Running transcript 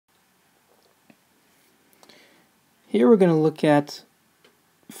Here we're going to look at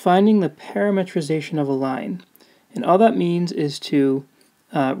finding the parametrization of a line. And all that means is to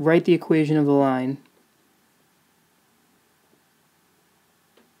write the equation of the line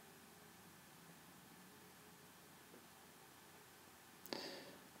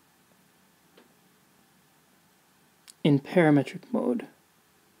in parametric mode,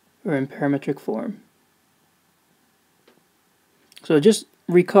 or in parametric form. So just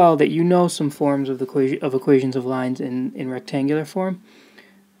recall that you know some forms of equations of lines in rectangular form.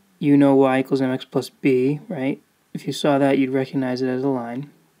 You know y equals mx plus b, right? If you saw that, you'd recognize it as a line.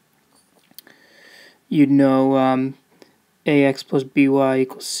 You'd know ax plus by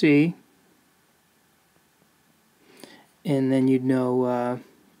equals c. And then you'd know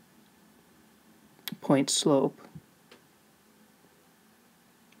point slope.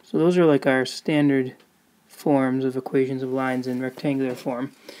 So those are like our standard forms of equations of lines in rectangular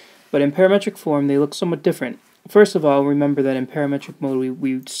form. But in parametric form, they look somewhat different. First of all, remember that in parametric mode,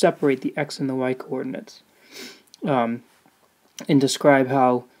 we separate the x and the y coordinates and describe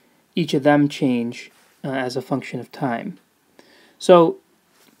how each of them change as a function of time. So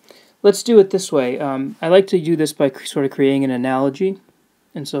let's do it this way. I like to do this by sort of creating an analogy.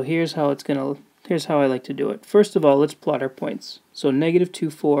 And so here's how I like to do it. First of all, let's plot our points. So negative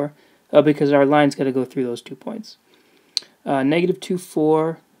 2, 4, because our line's got to go through those 2 points. Negative 2,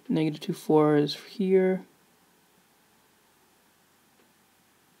 4, negative 2, 4 is here.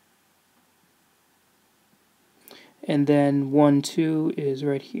 And then 1, 2 is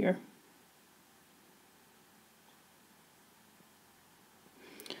right here.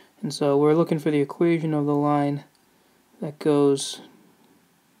 And so we're looking for the equation of the line that goes,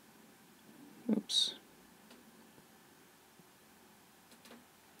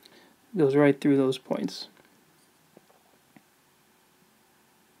 goes right through those points.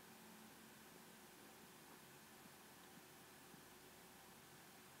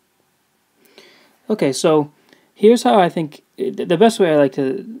 Okay, so here's how I think, the best way I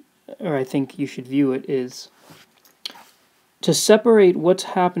think you should view it is to separate what's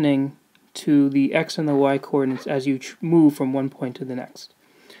happening to the x and the y coordinates as you move from one point to the next.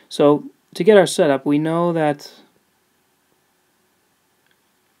 So to get our setup, we know that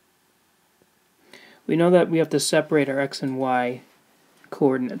we have to separate our x and y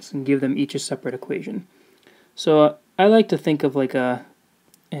coordinates and give them each a separate equation. So I like to think of like and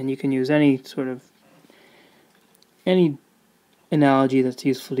you can use any analogy that's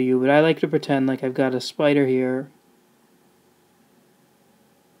useful to you, but I like to pretend like I've got a spider here.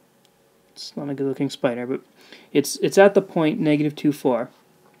 It's not a good looking spider, but it's at the point negative 2, 4.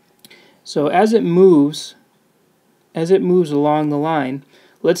 So as it moves along the line,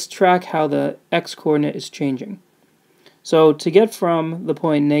 let's track how the x coordinate is changing. So to get from the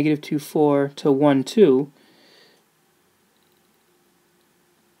point negative 2, 4 to 1, 2,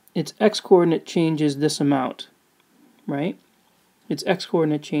 its x coordinate changes this amount, right? Its x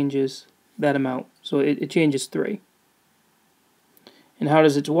coordinate changes that amount, so it changes 3. And how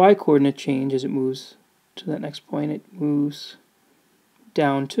does its y coordinate change as it moves to that next point? It moves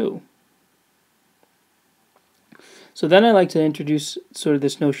down 2. So then I like to introduce sort of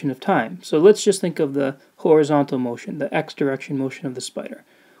this notion of time. So let's just think of the horizontal motion, the x direction motion of the spider.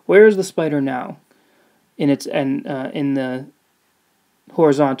 Where is the spider now in the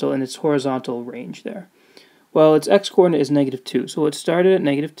horizontal range there? Well, its x coordinate is negative 2, so it started at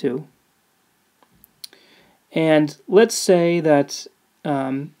negative 2. And let's say that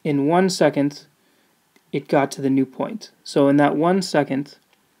in 1 second it got to the new point. So in that 1 second,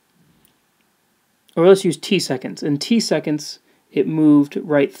 or let's use t seconds. In t seconds, it moved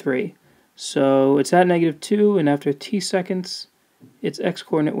right 3. So it's at negative 2, and after t seconds, its x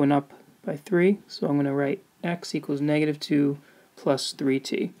coordinate went up by 3. So I'm going to write x equals negative 2 plus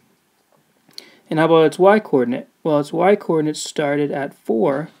 3t. And how about its y coordinate? Well, its y coordinate started at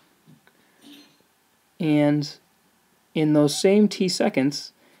 4, and in those same t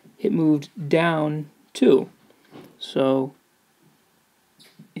seconds, it moved down 2. So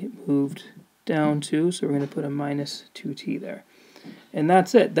it moved down 2, so we're going to put a minus 2t there. And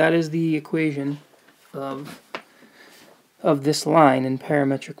that's it. That is the equation of this line in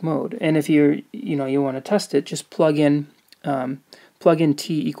parametric mode. And if you want to test it, just plug in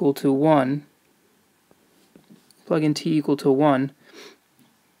t equal to 1. Plug in t equal to 1,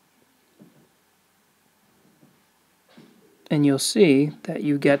 and you'll see that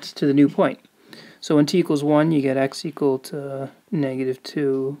you get to the new point. So when t equals 1, you get x equal to negative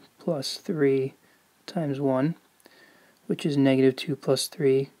 2 plus 3 times 1, which is negative 2 plus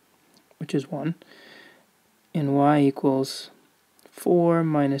 3, which is 1. And y equals 4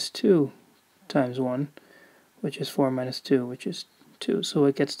 minus 2 times 1, which is 4 minus 2, which is 2. So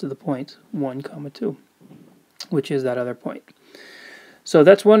it gets to the point 1, comma 2, which is that other point. So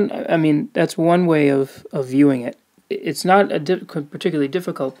that's that's one way of viewing it. It's not a particularly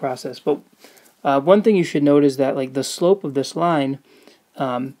difficult process, but one thing you should note is that like the slope of this line,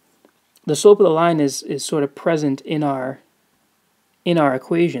 the slope of the line is sort of present in our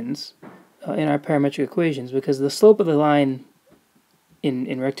equations, in our parametric equations, because the slope of the line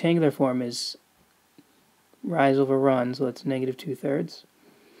in rectangular form is rise over run, so that's negative 2/3,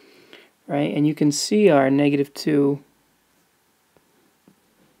 right? And you can see our negative 2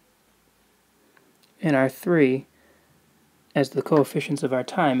 and our 3 as the coefficients of our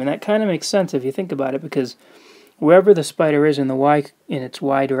time, and that kind of makes sense if you think about it, because wherever the spider is in its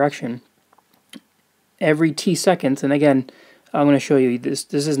y direction, every t seconds, and again, I'm going to show you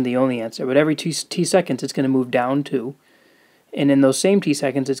this isn't the only answer, but every t seconds it's going to move down 2, and in those same t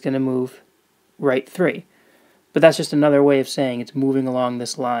seconds it's going to move right 3. But that's just another way of saying it's moving along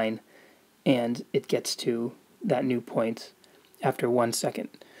this line, and it gets to that new point after 1 second.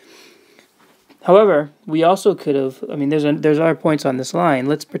 However, we also could have, there's other points on this line.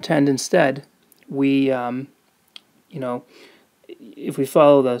 Let's pretend instead we, if we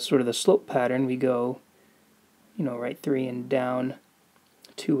follow the sort of the slope pattern, we go, right 3 and down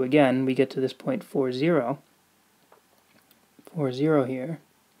 2 again, we get to this point 4, 0. 4, 0 here.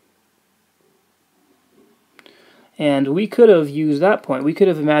 And we could have used that point. We could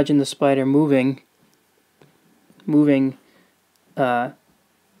have imagined the spider moving,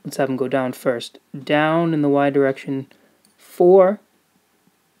 let's have him go down first. Down in the y direction 4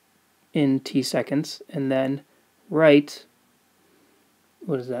 in t seconds, and then right,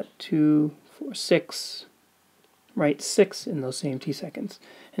 what is that, 2, 4, 6, right 6 in those same t seconds.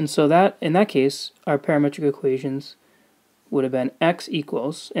 And so that, in that case, our parametric equations would have been x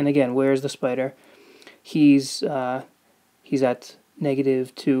equals, and again, where's the spider? He's at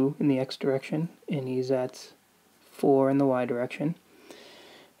negative 2 in the x direction, and he's at 4 in the y direction.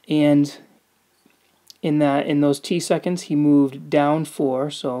 And in those t seconds, he moved down 4,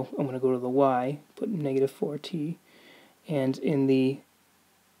 so I'm going to go to the y, put negative 4t, and in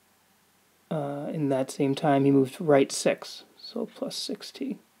that same time, he moved right 6, so plus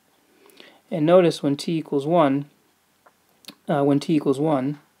 6t. And notice when t equals 1,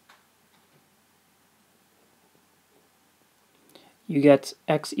 you get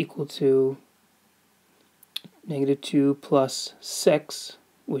x equal to negative 2 plus 6,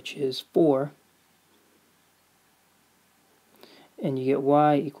 which is 4, and you get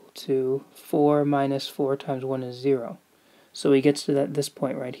y equal to 4 minus 4 times 1 is 0. So he gets to this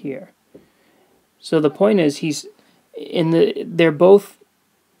point right here. So the point is they're both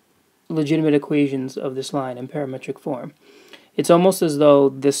legitimate equations of this line in parametric form. It's almost as though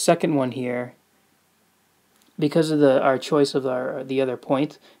this second one here, because of our choice of the other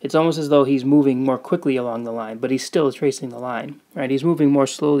point, it's almost as though he's moving more quickly along the line, but he's still tracing the line, right? He's moving more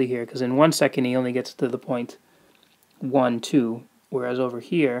slowly here, because in 1 second he only gets to the point 1, 2, whereas over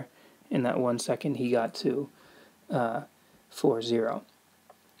here, in that 1 second, he got to 4, 0.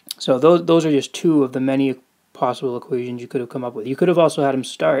 So those are just two of the many possible equations you could have come up with. You could have also had him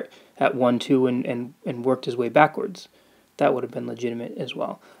start at 1, 2 and worked his way backwards. That would have been legitimate as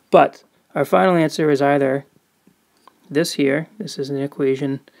well. But our final answer is either this here, this is an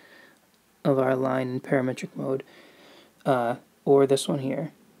equation of our line in parametric mode, or this one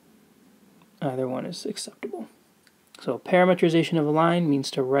here. Either one is acceptable. So parametrization of a line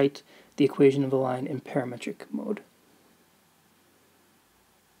means to write the equation of a line in parametric mode.